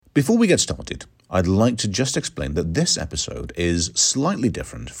Before we get started, I'd like to just explain that this episode is slightly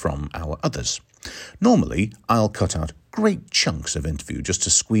different from our others. Normally, I'll cut out great chunks of interview just to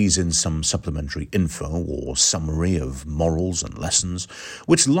squeeze in some supplementary info or summary of morals and lessons,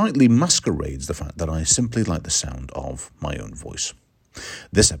 which lightly masquerades the fact that I simply like the sound of my own voice.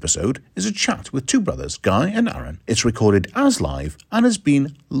 This episode is a chat with two brothers, Guy and Aaron. It's recorded as live and has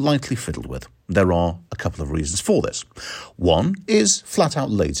been lightly fiddled with. There are a couple of reasons for this. One is flat-out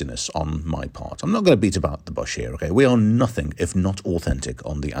laziness on my part. I'm not going to beat about the bush here, okay? We are nothing if not authentic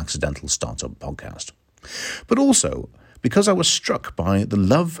on the Accidental Startup podcast. But also, because I was struck by the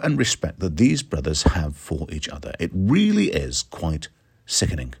love and respect that these brothers have for each other. It really is quite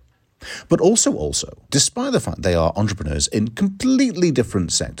sickening. But also, despite the fact they are entrepreneurs in completely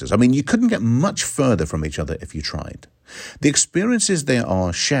different sectors, I mean, you couldn't get much further from each other if you tried. The experiences they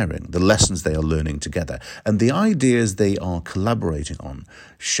are sharing, the lessons they are learning together, and the ideas they are collaborating on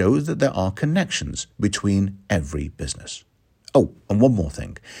shows that there are connections between every business. Oh, and one more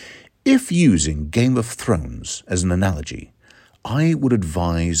thing. If using Game of Thrones as an analogy, I would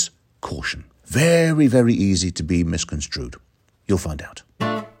advise caution. Very, very easy to be misconstrued. You'll find out.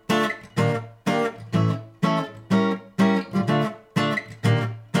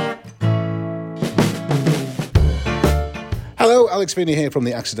 Hello, Alex Feeney here from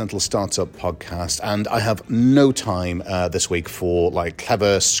the Accidental Startup podcast, and I have no time this week for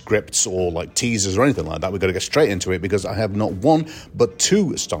clever scripts or teasers or anything like that. We've got to get straight into it because I have not one but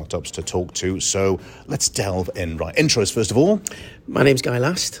two startups to talk to, so let's delve in. Right, intros first of all. My name's Guy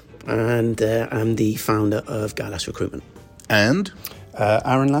Last, and I'm the founder of Guy Last Recruitment. And?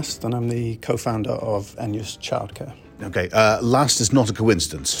 Aaron Last, and I'm the co-founder of Enya's Childcare. Okay, Last is not a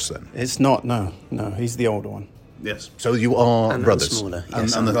coincidence then? It's not, no, he's the older one. Yes. So you are and brothers. The smaller,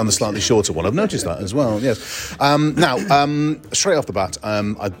 yes, and the slightly shorter one. I've noticed that as well, yes. Now, straight off the bat,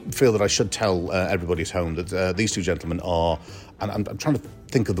 I feel that I should tell everybody at home that these two gentlemen are, and I'm trying to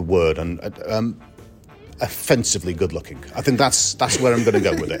think of the word, offensively good looking. I think that's where I'm going to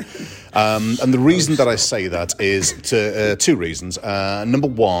go with it. And the reason that I say that is two reasons. Number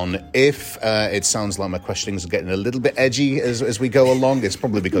one, if it sounds like my questionings are getting a little bit edgy as we go along, it's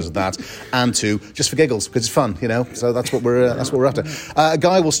probably because of that. And two, just for giggles, because it's fun, So that's what we're after.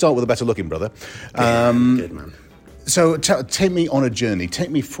 Guy, we'll start with a better looking brother. Good man. So take me on a journey.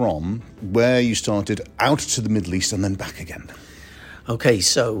 Take me from where you started out to the Middle East and then back again. Okay,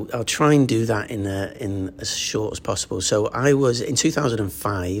 so I'll try and do that in as short as possible. So in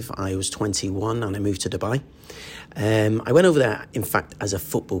 2005, I was 21 and I moved to Dubai. I went over there, in fact, as a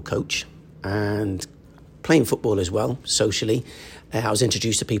football coach and playing football as well, socially. I was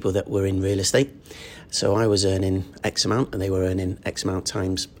introduced to people that were in real estate. So I was earning X amount and they were earning X amount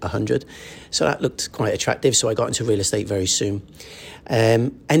times 100. So that looked quite attractive. So I got into real estate very soon.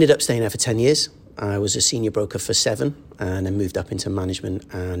 Ended up staying there for 10 years. I was a senior broker for 7 and then moved up into management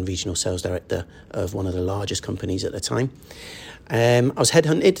and regional sales director of one of the largest companies at the time. I was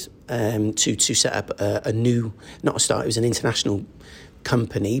headhunted to set up a new, not a start, it was an international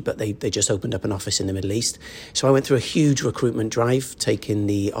company, but they just opened up an office in the Middle East. So I went through a huge recruitment drive, taking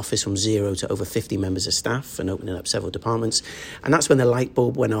the office from 0 to over 50 members of staff and opening up several departments. And that's when the light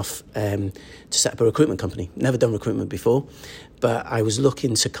bulb went off to set up a recruitment company. Never done recruitment before, but I was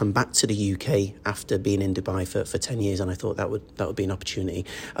looking to come back to the UK after being in Dubai for 10 years, and I thought that would be an opportunity.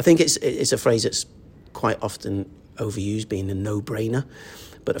 I think it's a phrase that's quite often overused, being a no-brainer,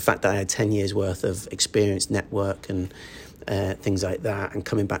 but the fact that I had 10 years worth of experience, network and things like that, and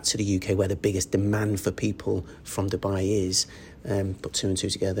coming back to the UK where the biggest demand for people from Dubai is, put 2 and 2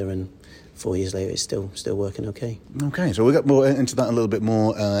 together, and 4 years later it's still working okay. Okay, so we'll get more into that a little bit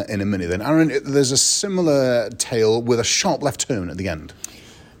more in a minute then. Aaron, there's a similar tale with a sharp left turn at the end.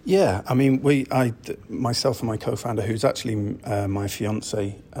 Yeah, I mean, myself and my co-founder, who's actually my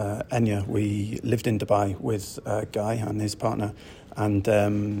fiancée, Enya, we lived in Dubai with Guy and his partner, and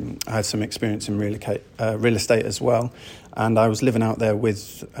I had some experience in real estate as well. And I was living out there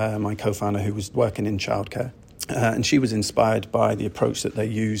with my co-founder, who was working in childcare, and she was inspired by the approach that they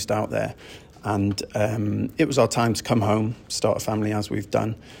used out there. And it was our time to come home, start a family, as we've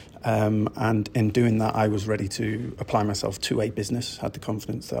done. And in doing that, I was ready to apply myself to a business, had the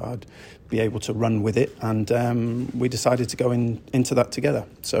confidence that I'd be able to run with it. And we decided to go into that together.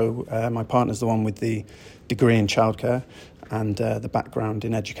 So my partner's the one with the degree in childcare and the background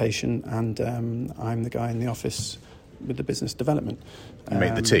in education. And I'm the guy in the office with the business development. You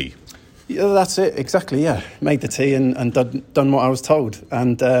made the tea. Yeah, that's it, exactly, yeah. Made the tea and done what I was told.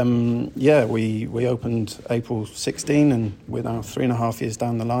 And we opened April 16 and we're now 3.5 years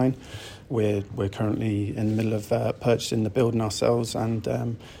down the line. we're currently in the middle of purchasing the building ourselves, and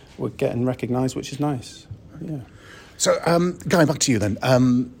we're getting recognised, which is nice. Yeah. So, going back to you then.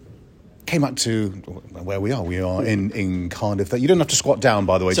 Came back to where we are. We are in Cardiff. You don't have to squat down,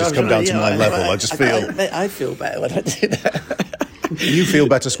 by the way. Just come down to my level. I just feel... I feel better when I do that. You feel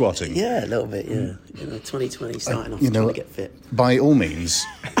better squatting? Yeah, a little bit, yeah. 2020 starting off trying to get fit. By all means,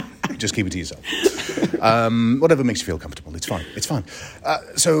 just keep it to yourself. Whatever makes you feel comfortable. It's fine. It's fine.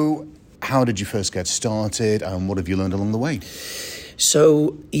 So how did you first get started, and what have you learned along the way?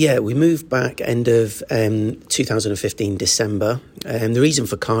 So, yeah, we moved back end of 2015, December. The reason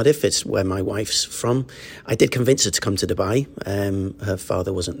for Cardiff, it's where my wife's from. I did convince her to come to Dubai. Her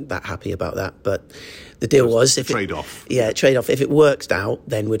father wasn't that happy about that, but the deal was... Trade-off. Trade-off. If it worked out,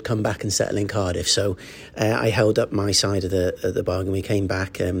 then we'd come back and settle in Cardiff. So I held up my side of the bargain. We came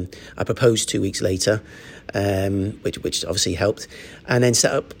back. I proposed 2 weeks later, which obviously helped. And then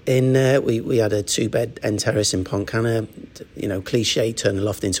set up in... We had a 2-bed end terrace in Pontcanna, cliche, turn the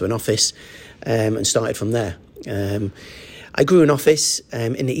loft into an office, and started from there. I grew an office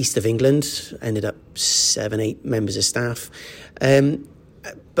in the east of England, ended up 7-8 members of staff.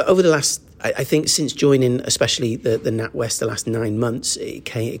 But over the last, I think since joining, especially the NatWest, the last 9 months, it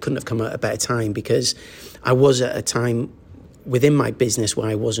couldn't have come at a better time, because I was at a time within my business where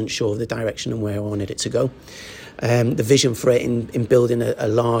I wasn't sure of the direction and where I wanted it to go. The vision for it in building a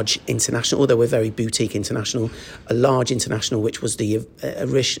large international, although we're very boutique international, a large international, which was the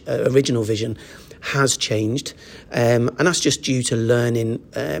original vision, has changed. And that's just due to learning,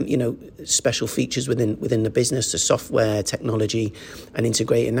 special features within the business, the software, technology, and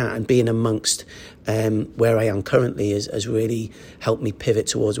integrating that, and being amongst where I am currently has really helped me pivot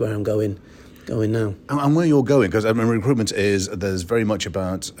towards where I'm going now. And where you're going, because recruitment there's very much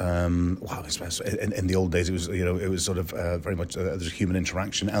about in the old days it was sort of very much there's a human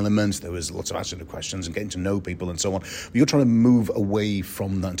interaction element. There was lots of asking of questions and getting to know people and so on. But you're trying to move away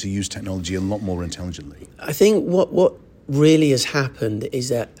from that to use technology a lot more intelligently. I think what really has happened is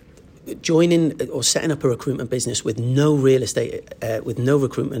that joining or setting up a recruitment business with no real estate, with no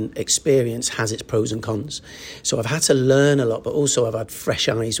recruitment experience, has its pros and cons. So I've had to learn a lot, but also I've had fresh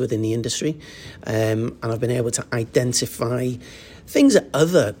eyes within the industry, and I've been able to identify things that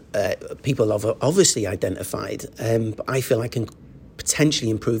other people have obviously identified, but I feel I can potentially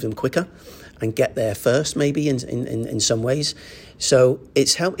improve them quicker and get there first, maybe in some ways. So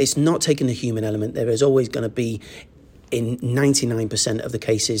it's not taking the human element. There is always going to be, in 99% of the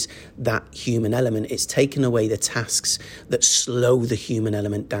cases, that human element. It's taking away the tasks that slow the human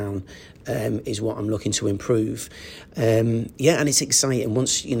element down, is what I'm looking to improve. And it's exciting.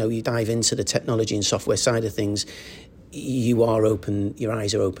 Once you dive into the technology and software side of things, your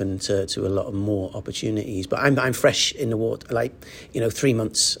eyes are open to a lot of more opportunities. But I'm fresh in the water, 3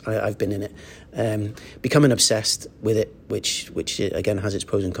 months I've been in it, becoming obsessed with it, which again has its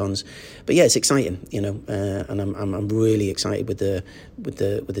pros and cons. But yeah, it's exciting, and I'm really excited with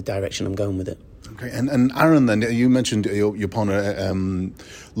the direction I'm going with it. Okay, and Aaron, then you mentioned your partner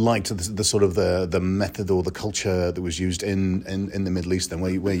liked the sort of the method or the culture that was used in the Middle East, then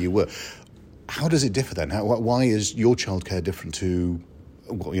where you were. How does it differ then? Why is your childcare different to,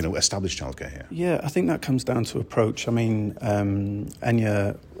 established childcare here? Yeah, I think that comes down to approach. I mean,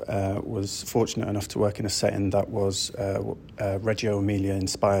 Enya was fortunate enough to work in a setting that was Reggio Emilia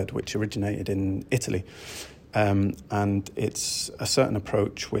inspired, which originated in Italy. And it's a certain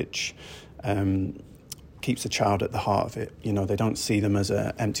approach which keeps the child at the heart of it. They don't see them as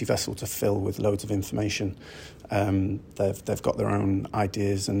an empty vessel to fill with loads of information. They've got their own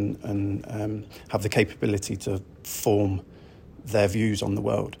ideas and have the capability to form their views on the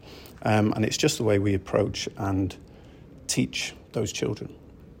world. And it's just the way we approach and teach those children.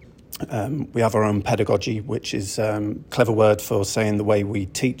 We have our own pedagogy, which is a clever word for saying the way we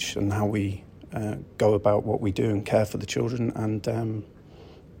teach and how we go about what we do and care for the children. And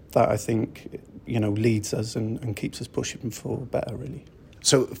that, I think, leads us and keeps us pushing for better, really.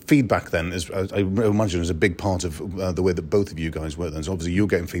 So feedback then is, I imagine, is a big part of the way that both of you guys work. Then, so obviously you're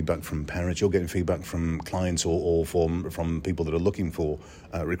getting feedback from parents, you're getting feedback from clients or from people that are looking for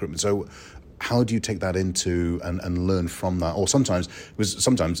recruitment. So how do you take that into and learn from that? Or sometimes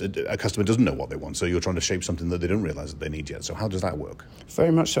a customer doesn't know what they want, so you're trying to shape something that they don't realise that they need yet. So how does that work?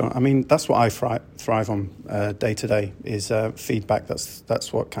 Very much so. I mean, that's what I thrive on day to day is feedback.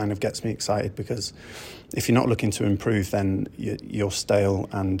 That's what kind of gets me excited, because if you're not looking to improve, then you're stale,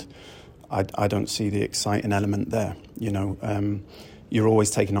 and I don't see the exciting element there. You're always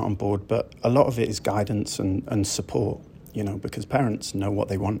taking it on board, but a lot of it is guidance and support, because parents know what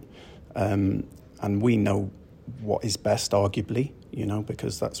they want, and we know what is best, arguably,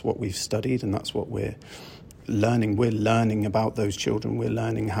 because that's what we've studied and that's what we're learning. We're learning about those children. We're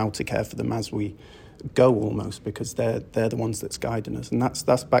learning how to care for them as we go, almost, because they're the ones that's guiding us. And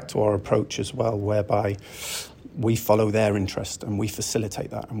that's back to our approach as well, whereby we follow their interest and we facilitate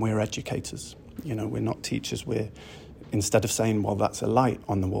that, and we're educators. We're not teachers. Instead of saying, well, that's a light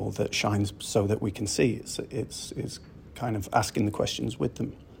on the wall that shines so that we can see, it's kind of asking the questions with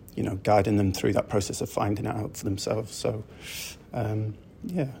them, guiding them through that process of finding it out for themselves. So,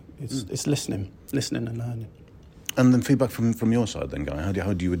 it's listening and learning. And then feedback from your side then, Guy.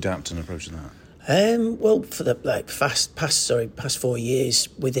 How do you adapt and approach that? Well, for the past 4 years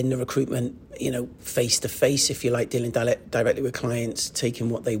within the recruitment, face to face, if you like, dealing directly with clients, taking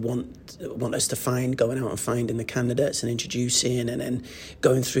what they want us to find, going out and finding the candidates and introducing, and then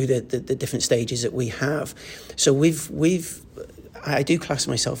going through the different stages that we have. So I do class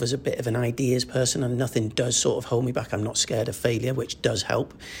myself as a bit of an ideas person, and nothing does sort of hold me back. I'm not scared of failure, which does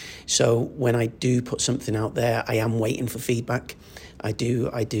help. So when I do put something out there, I am waiting for feedback. I do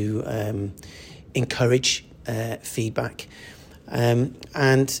encourage feedback,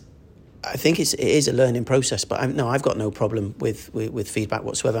 and I think it is a learning process. But I've got no problem with feedback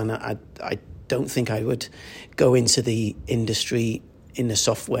whatsoever, and I don't think I would go into the industry in the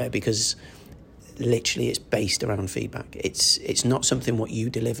software, because literally it's based around feedback. It's not something what you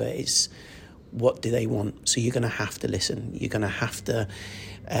deliver, it's what do they want. So you're going to have to listen. You're going to have to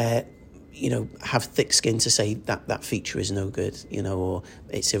have thick skin to say that feature is no good, or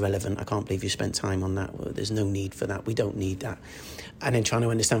it's irrelevant. I can't believe you spent time on that. Well, there's no need for that. We don't need that. And then trying to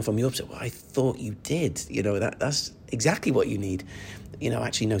understand from your side, well, I thought you did. That's exactly what you need.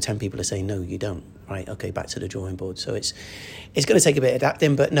 Actually, no, 10 people are saying, no, you don't. Right, okay, back to the drawing board. So it's going to take a bit of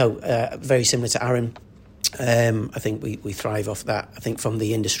adapting, but no, very similar to Aaron. I think we thrive off that. I think from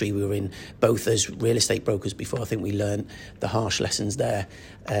the industry we were in, both as real estate brokers before, I think we learned the harsh lessons there.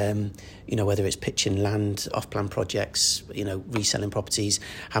 Whether it's pitching land, off-plan projects, reselling properties,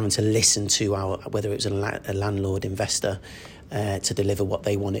 having to listen to whether it was a landlord, investor, to deliver what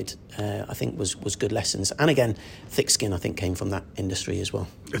they wanted, I think was good lessons. And again, thick skin, I think, came from that industry as well.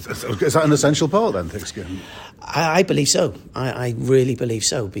 Is that an essential part then, thick skin? I believe so. I really believe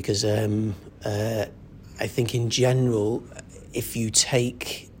so, because I think in general, if you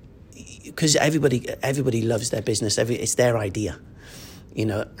take, because everybody loves their business, it's their idea,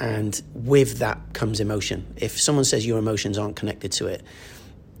 and with that comes emotion. If someone says your emotions aren't connected to it,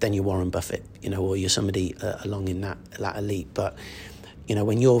 then you're Warren Buffett, or you're somebody along in that elite. But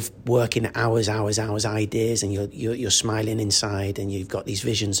when you're working hours, ideas, and you're smiling inside, and you've got these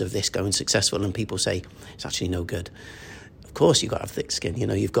visions of this going successful, and people say it's actually no good. Of course, you've got to have thick skin.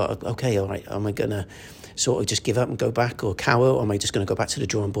 You've got, okay, all right, am I going to sort of just give up and go back, or cower, or am I just going to go back to the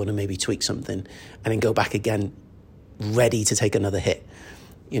drawing board and maybe tweak something and then go back again, ready to take another hit?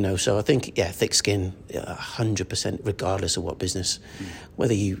 So I think, thick skin, 100%, regardless of what business.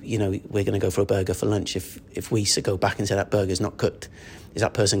 Whether we're going to go for a burger for lunch. If we go back and say that burger's not cooked, is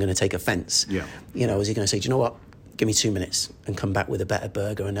that person going to take offence? Yeah. Is he going to say, do you know what? Give me 2 minutes and come back with a better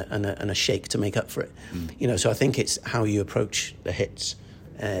burger and a shake to make up for it. So I think it's how you approach the hits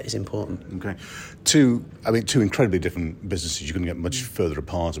is important. Okay. Two incredibly different businesses. You couldn't get much further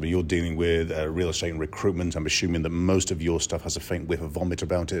apart. You're dealing with real estate and recruitment. I'm assuming that most of your stuff has a faint whiff of vomit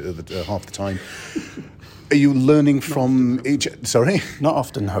about it half the time. Are you learning from each... Sorry? Not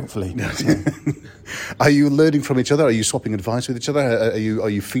often, hopefully. Are you learning from each other? Are you swapping advice with each other? Are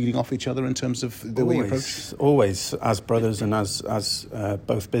you feeding off each other in terms of the way you approach? Always, as brothers and as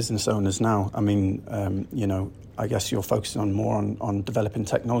both business owners now. I guess you're focusing more on developing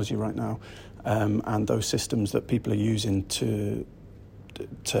technology right now, and those systems that people are using to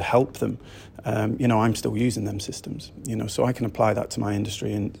help them. I'm still using them systems, so I can apply that to my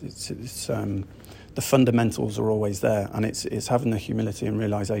industry, and it's the fundamentals are always there, and it's having the humility and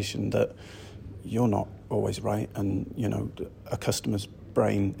realization that you're not always right, and a customer's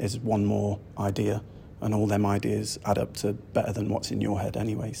brain is one more idea, and all them ideas add up to better than what's in your head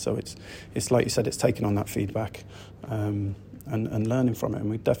anyway. So it's like you said, it's taking on that feedback and learning from it, and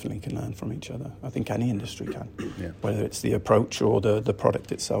we definitely can learn from each other. I think any industry can, whether it's the approach or the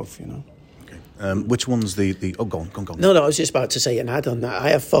product itself, Which one's the... Oh, go on. No, I was just about to say and add on that. I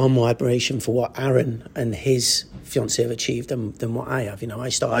have far more admiration for what Aaron and his fiancée have achieved than what I have. I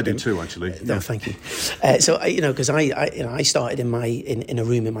started... I do too, actually. No, thank you. So, because I started in a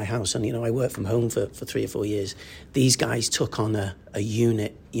room in my house, and, I worked from home for 3 or 4 years. These guys took on a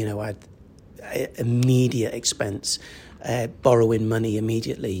unit, had immediate expense, borrowing money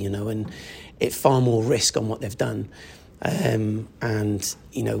immediately, and it far more risk on what they've done. And,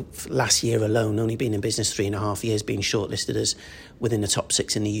 you know, last year alone, only been in business 3.5 years, being shortlisted as within the top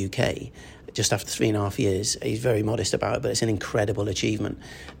 6 in the UK, just after 3.5 years. He's very modest about it, but it's an incredible achievement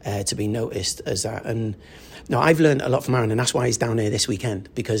to be noticed as that. And no, I've learned a lot from Aaron, and that's why he's down here this weekend,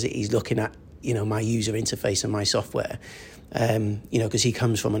 because he's looking at, you know, my user interface and my software, you know, because he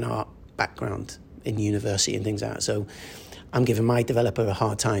comes from an art background in university and things like that. So I'm giving my developer a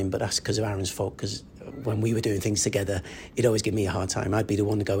hard time, but that's because of Aaron's fault, because when we were doing things together, he'd always give me a hard time. I'd be the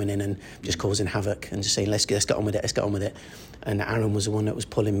one going in and just causing havoc and just saying, let's get on with it. And Aaron was the one that was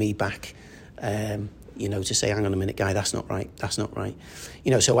pulling me back, you know, to say, hang on a minute, guy, that's not right.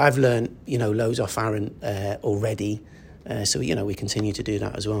 You know, so I've learned, you know, loads off Aaron already. So, you know, we continue to do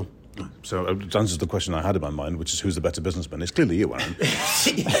that as well. So it answers the question I had in my mind, which is who's the better businessman? It's clearly you, Aaron.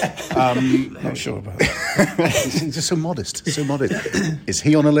 Not sure about that. He's just so modest. Is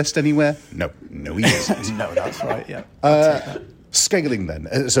he on a list anywhere? No, he isn't. No, that's right, yeah. Scaling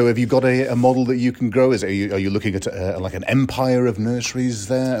then. So have you got a model that you can grow? Are you looking at like an empire of nurseries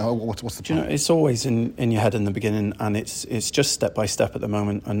there? What's the plan? You know, it's always in your head in the beginning, and it's just step by step at the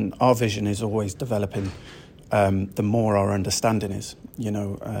moment, and our vision is always developing. The more our understanding is. You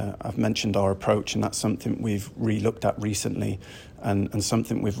know, I've mentioned our approach, and that's something we've re-looked at recently, and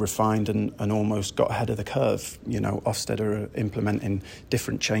something we've refined and almost got ahead of the curve. You know, Ofsted are implementing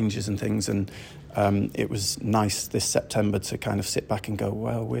different changes and things, and it was nice this September to kind of sit back and go,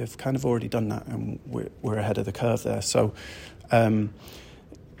 well, we've kind of already done that, and we're ahead of the curve there. So,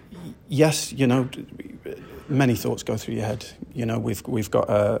 yes, you know, many thoughts go through your head. You know, we've got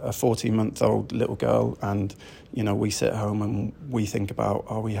a 14-month-old little girl, and, you know, we sit at home and we think about,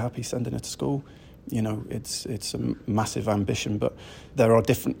 are we happy sending her to school? You know, it's a massive ambition, but there are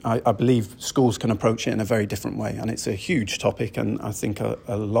different. I believe schools can approach it in a very different way, and it's a huge topic. And I think a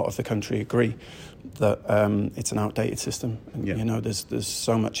lot of the country agree that it's an outdated system. And, you know, there's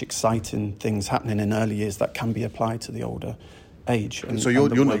so much exciting things happening in early years that can be applied to the older age. So you're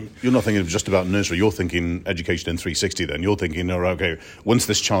not thinking just about nursery. You're thinking education in 360. Then you're thinking, okay, once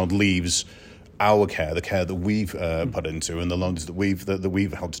this child leaves our care, the care that we've put into, and the loans that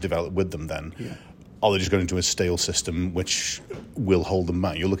we've helped to develop with them, then. Yeah. Are they just going into a stale system which will hold them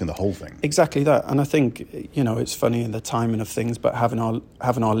back? You're looking at the whole thing. Exactly that. And I think, you know, it's funny in the timing of things, but having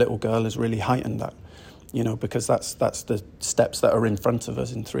our little girl has really heightened that, you know, because that's the steps that are in front of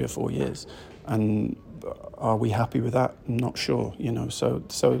us in 3 or 4 years. And are we happy with that? I'm not sure, you know. So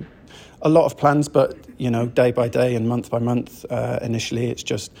a lot of plans, but, you know, day by day and month by month. Initially, it's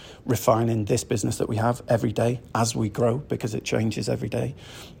just refining this business that we have every day as we grow, because it changes every day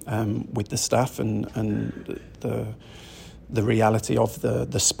with the staff and the reality of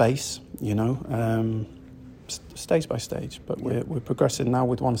the space, you know, stage by stage. But we're progressing now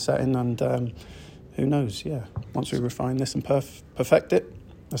with one setting, and who knows, once we refine this and perfect it,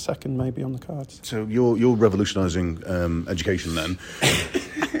 a second maybe on the cards. So you're revolutionising education then.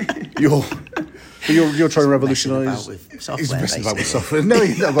 You're trying to revolutionise. He's messing about with software. No,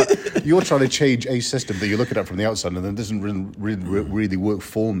 but you're trying to change a system that you're looking at from the outside, and it doesn't really work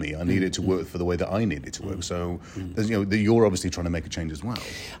for me. I need it to work for the way that I need it to work. So, you know, you're obviously trying to make a change as well.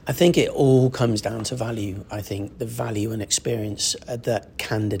 I think it all comes down to value. I think the value and experience that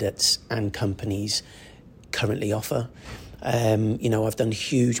candidates and companies currently offer. You know, I've done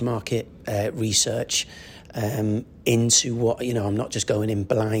huge market research into what, you know, I'm not just going in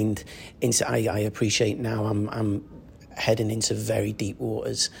blind into. I appreciate now I'm heading into very deep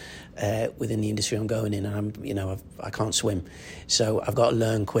waters within the industry I'm going in, and I can't swim, so I've got to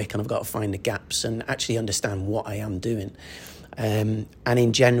learn quick, and I've got to find the gaps and actually understand what I am doing. And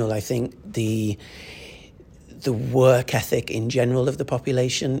in general, I think the work ethic in general of the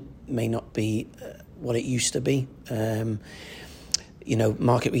population may not be what it used to be. You know,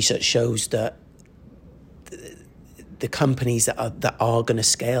 market research shows that the companies that are going to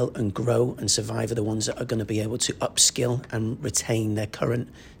scale and grow and survive are the ones that are going to be able to upskill and retain their current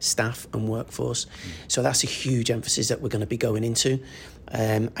staff and workforce. So that's a huge emphasis that we're going to be going into.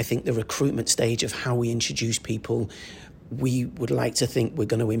 I think the recruitment stage of how we introduce people, we would like to think we're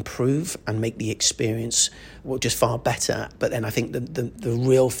going to improve and make the experience just far better. But then I think the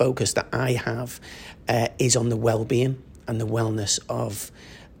real focus that I have is on the well-being and the wellness of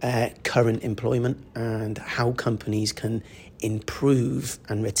current employment, and how companies can improve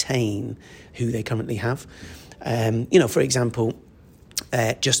and retain who they currently have. You know, for example,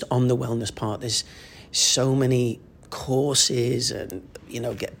 just on the wellness part, there's so many courses and, you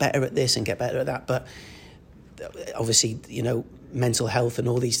know, get better at this and get better at that. But obviously, you know, mental health and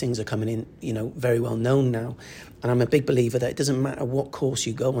all these things are coming in, you know, very well known now. And I'm a big believer that it doesn't matter what course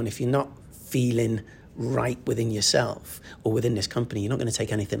you go on, if you're not feeling right within yourself or within this company, you're not going to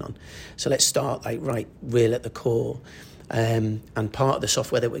take anything on. So let's start real at the core. And part of the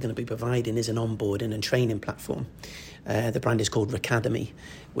software that we're going to be providing is an onboarding and training platform. The brand is called Recademy,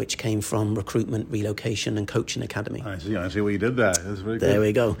 which came from Recruitment, Relocation and Coaching Academy. I see what you did there. That's very good. There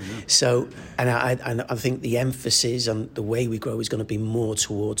we go. Yeah. So, and I think the emphasis on the way we grow is going to be more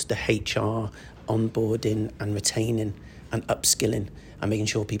towards the HR, onboarding and retaining and upskilling and making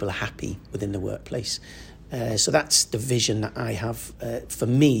sure people are happy within the workplace. So that's the vision that I have for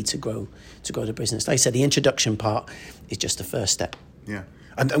me to grow the business. Like I said, the introduction part is just the first step. Yeah.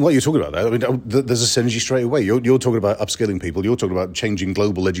 And what you're talking about there, I mean, there's a synergy straight away. You're talking about upskilling people. You're talking about changing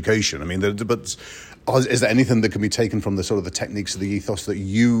global education. I mean, but is there anything that can be taken from the sort of the techniques of the ethos that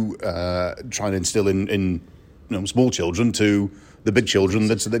you try and instill in small children to the big children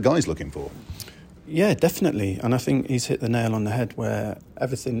that the guy's looking for? Yeah, definitely. And I think he's hit the nail on the head where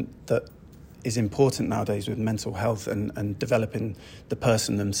everything that is important nowadays with mental health and developing the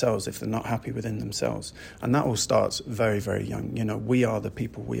person themselves if they're not happy within themselves. And that all starts very, very young. You know, we are the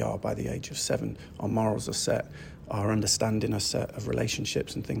people we are by the age of 7. Our morals are set, our understanding are set of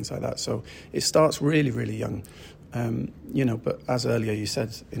relationships and things like that. So it starts really, really young. But as earlier you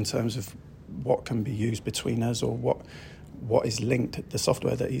said, in terms of what can be used between us or what is linked, the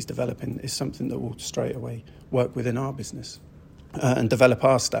software that he's developing is something that will straight away work within our business and develop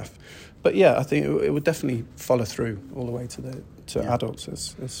our staff. But yeah, I think it would definitely follow through all the way to adults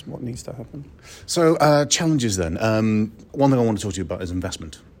is what needs to happen. So challenges then. One thing I want to talk to you about is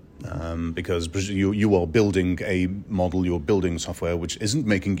investment. Because you are building a model, you're building software which isn't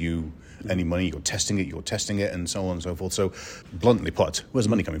making you any money, you're testing it, and so on and so forth. So, bluntly put, where's the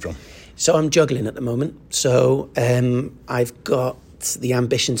money coming from? So I'm juggling at the moment. So I've got the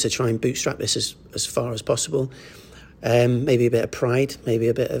ambition to try and bootstrap this as far as possible. Maybe a bit of pride, maybe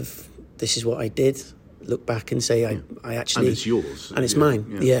a bit of this is what I did. Look back and say I actually... And it's yours. And it's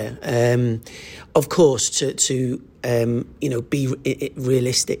mine, yeah. Of course, to be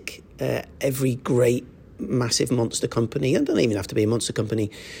realistic, every great, massive monster company, and don't even have to be a monster company,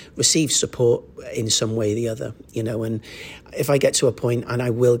 receives support in some way or the other, and if I get to a point, and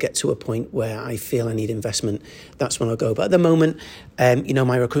I will get to a point where I feel I need investment, that's when I'll go. But at the moment,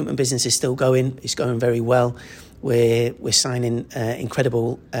 my recruitment business is still going. It's going very well. We're signing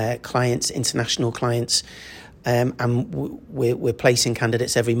incredible clients, international clients, and we're placing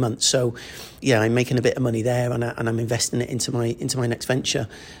candidates every month. So, yeah, I'm making a bit of money there, and I'm investing it into my next venture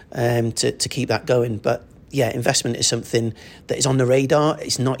to keep that going. But yeah, investment is something that is on the radar.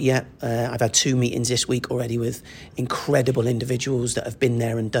 It's not yet. I've had 2 meetings this week already with incredible individuals that have been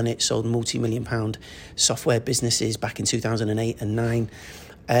there and done it, sold multi-million-pound software businesses back in 2008 and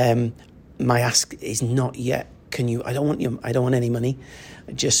 2009. My ask is not yet. I don't want any money.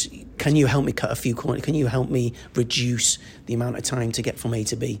 Just, can you help me cut a few corners? Can you help me reduce the amount of time to get from A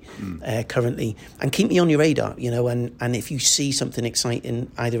to B currently? And keep me on your radar, and if you see something exciting,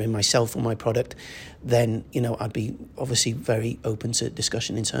 either in myself or my product, then, I'd be obviously very open to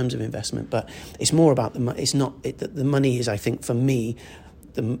discussion in terms of investment. But it's more about the money. It's not, the money is, I think, for me,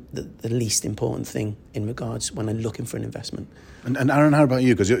 the least important thing in regards when I'm looking for an investment. And Aaron, how about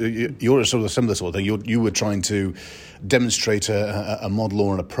you? Because you're sort of a similar sort of thing. You were trying to demonstrate a model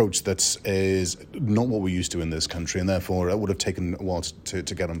or an approach that is not what we're used to in this country, and therefore it would have taken a while to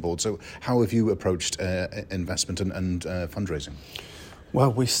get on board. So how have you approached investment and fundraising?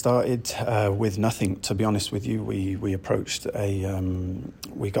 Well, we started with nothing, to be honest with you. We approached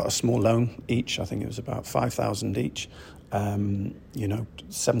we got a small loan each. I think it was about 5,000 each.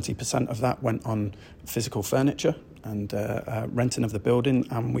 70% of that went on physical furniture and renting of the building,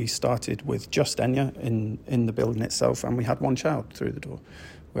 and we started with just Enya in the building itself, and we had one child through the door.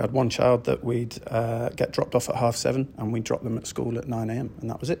 We had one child that we'd get dropped off at 7:30, and we'd drop them at school at 9 a.m, and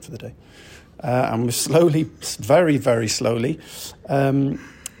that was it for the day. And we slowly, very, very slowly,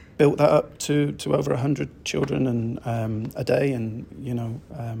 built that up to over 100 children and a day, and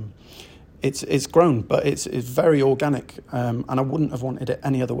It's grown, but it's very organic, and I wouldn't have wanted it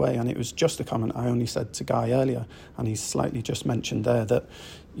any other way. And it was just a comment I only said to Guy earlier, and he slightly just mentioned there that,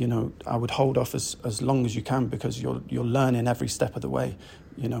 I would hold off as long as you can, because you're learning every step of the way.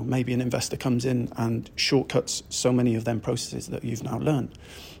 Maybe an investor comes in and shortcuts so many of them processes that you've now learned.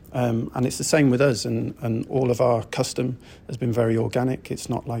 And it's the same with us, and all of our custom has been very organic. It's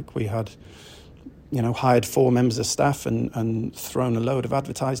not like we had hired 4 members of staff and thrown a load of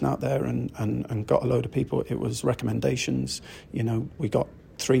advertising out there and got a load of people. It was recommendations. We got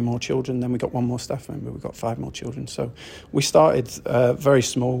 3 more children, then we got 1 more staff member, we got 5 more children. So we started very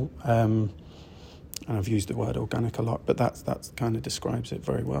small, and I've used the word organic a lot, but that kind of describes it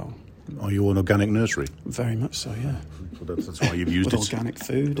very well. Are you an organic nursery? Very much so, yeah. Well, that's why you've used With it. Organic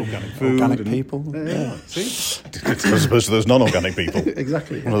food, and people. Yeah. See? As opposed to those non-organic people.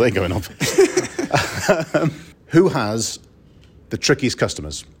 Exactly. What are they going on? Who has the trickiest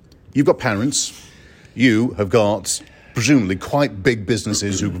customers? You've got parents. You have got presumably quite big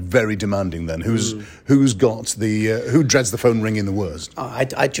businesses who are very demanding. Then who's got the who dreads the phone ringing the worst? Oh,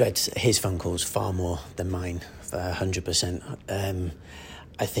 I dread his phone calls far more than mine, 100%.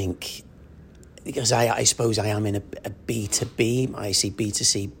 I think because I suppose I am in a B2B. I see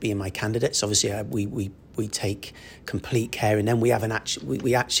B2C being my candidates. Obviously, we take complete care in them. We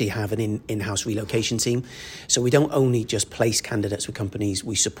actually have an in-house relocation team. So we don't only just place candidates with companies,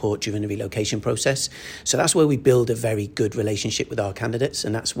 we support during the relocation process. So that's where we build a very good relationship with our candidates,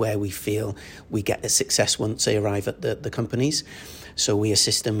 and that's where we feel we get the success once they arrive at the companies. So we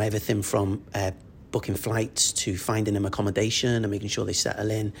assist them everything from booking flights to finding them accommodation and making sure they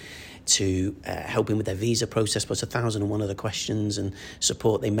settle in, to helping with their visa process, plus 1,001 other questions and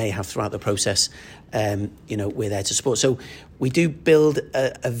support they may have throughout the process. We're there to support. So we do build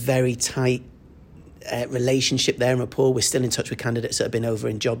a very tight relationship there and rapport. We're still in touch with candidates that have been over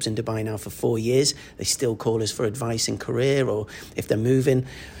in jobs in Dubai now for 4 years. They still call us for advice in career or if they're moving.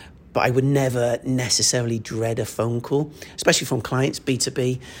 But I would never necessarily dread a phone call, especially from clients,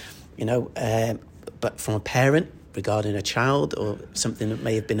 B2B, but from a parent regarding a child or something that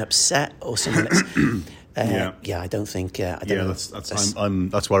may have been upset or something that's I don't think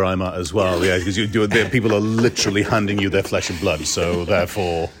that's where I'm at as well. Yeah, because people are literally handing you their flesh and blood, so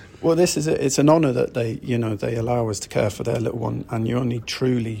therefore. Well, it's an honour that they allow us to care for their little one, and you only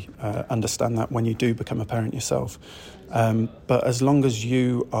truly understand that when you do become a parent yourself. But as long as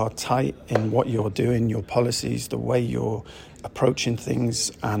you are tight in what you're doing, your policies, the way you're approaching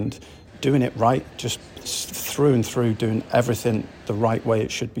things and doing it right, just through and through, doing everything the right way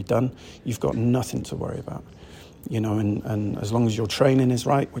it should be done, you've got nothing to worry about. And as long as your training is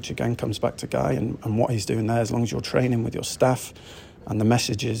right, which again comes back to Guy and what he's doing there, as long as you're training with your staff and the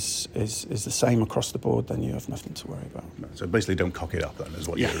message is the same across the board, then you have nothing to worry about. So basically don't cock it up then, is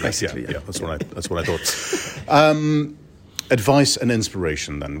what you're basically. Yeah, that's what I thought. Advice and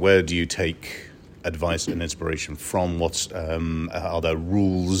inspiration then. Where do you take advice and inspiration from? What are there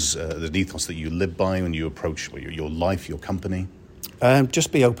rules, the ethos that you live by when you approach your life, your company?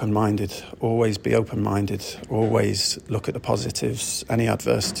 Just be open-minded. Always be open-minded. Always look at the positives. Any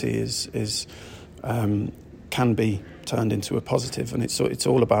adversity is can be turned into a positive, and it's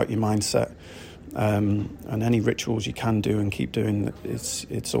all about your mindset. And any rituals you can do and keep doing,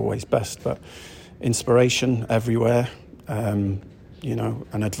 it's always best. But inspiration everywhere, and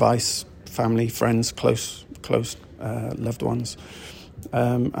advice. Family, friends, close loved ones,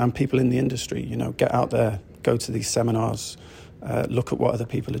 and people in the industry. Get out there, go to these seminars, look at what other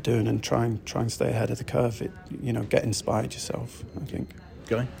people are doing, and try and stay ahead of the curve. Get inspired yourself, I think.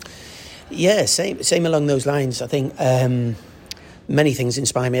 Guy? Yeah, same along those lines. I think many things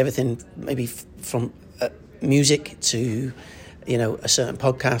inspire me. Everything, maybe from music to a certain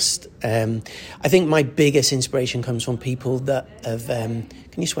podcast. I think my biggest inspiration comes from people that have. Can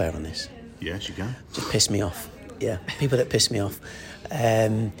you swear on this? Yes, you can. Just piss me off. Yeah, people that piss me off,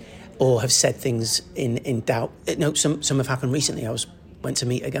 or have said things in doubt. Some have happened recently. I went to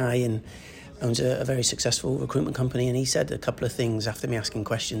meet a guy and owns a very successful recruitment company, and he said a couple of things after me asking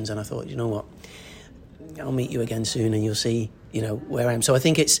questions, and I thought, you know what, I'll meet you again soon, and you'll see, where I am. So I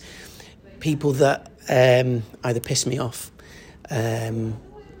think it's people that either piss me off, don't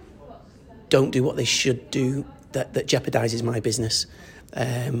do what they should do, that jeopardises my business.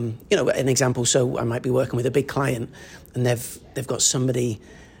 An example, so I might be working with a big client and they've got somebody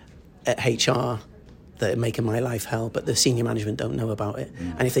at HR that are making my life hell, but the senior management don't know about it.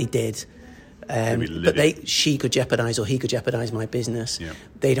 And if they did, she could jeopardise or he could jeopardise my business. Yeah.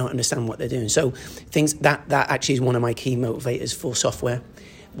 They don't understand what they're doing. So things that actually is one of my key motivators for software,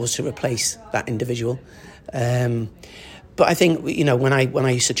 was to replace that individual. But I think, when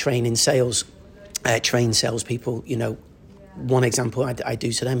I used to train in sales, train salespeople, one example I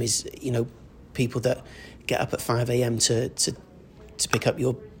do to them is, people that get up at 5 a.m. to pick up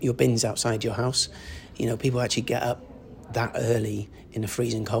your bins outside your house. People actually get up that early in the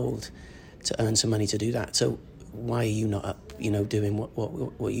freezing cold to earn some money to do that. So why are you not up, doing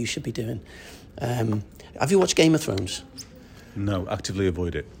what you should be doing? Have you watched Game of Thrones? No, actively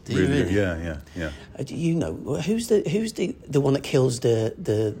avoid it. Really? Yeah. Who's the one that kills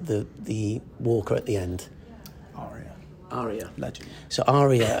the walker at the end? Arya. Legend. So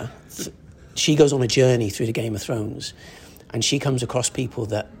Arya, she goes on a journey through the Game of Thrones, and she comes across people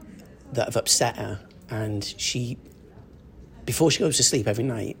that have upset her, and before she goes to sleep every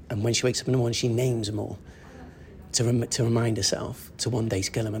night, and when she wakes up in the morning, she names them all to remind herself to one day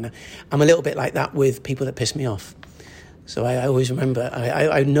kill them. And I'm a little bit like that with people that piss me off. So I always remember,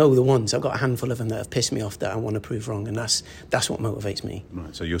 I know the ones, I've got a handful of them that have pissed me off that I want to prove wrong, and that's what motivates me.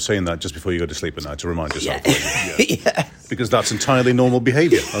 Right, so you're saying that just before you go to sleep at night to remind yourself. Yeah. Yeah. Because that's entirely normal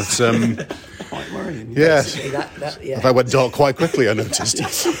behaviour. That's Quite worrying. yeah. Yeah. That went dark quite quickly, I noticed.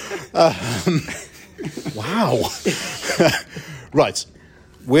 Wow. Right,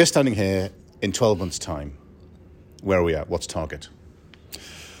 we're standing here in 12 months' time. Where are we at? What's target?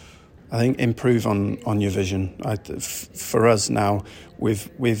 I think improve on your vision. For us now, I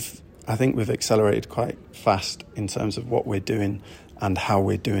think we've accelerated quite fast in terms of what we're doing and how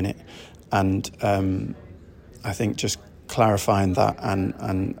we're doing it, and I think just clarifying that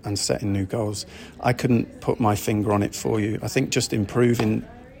and setting new goals. I couldn't put my finger on it for you. I think just improving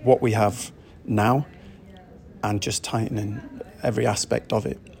what we have now and just tightening every aspect of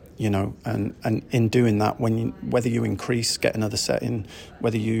it. And in doing that, whether you increase, get another set in,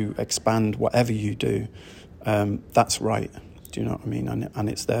 whether you expand, whatever you do, that's right. Do you know what I mean? And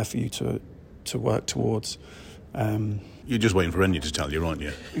it's there for you to work towards. You're just waiting for Enya to tell you, aren't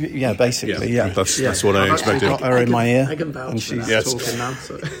you? Yeah, basically, yeah. That's what I expected. I've got her in my ear. I can vouch and for she's that. talking now.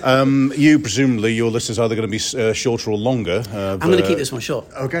 So. You, presumably, your list is either going to be shorter or longer. I'm going to keep this one short.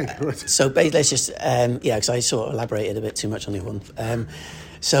 Okay, right. So let's just, because I sort of elaborated a bit too much on the other one.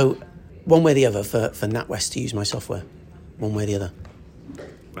 So one way or the other for NatWest to use my software, one way or the other,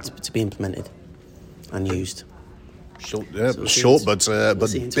 to be implemented and used. Short, we'll but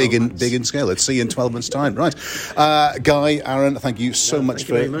big in scale. Let's see you in 12 months' time. Right. Guy, Aaron, thank you so much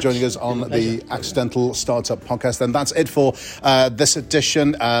for joining us on the Accidental Startup Podcast. And that's it for this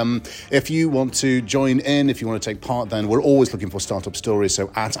edition. If you want to join in, if you want to take part, then we're always looking for startup stories.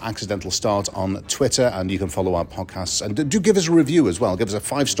 So at Accidental Start on Twitter, and you can follow our podcasts. And do give us a review as well. Give us a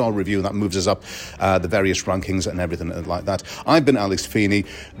 5-star review. That moves us up the various rankings and everything like that. I've been Alex Feeney.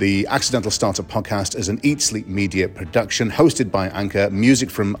 The Accidental Startup Podcast is an Eat Sleep Media production hosted by Anchor, music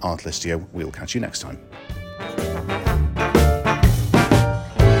from Artlistio. We'll catch you next time.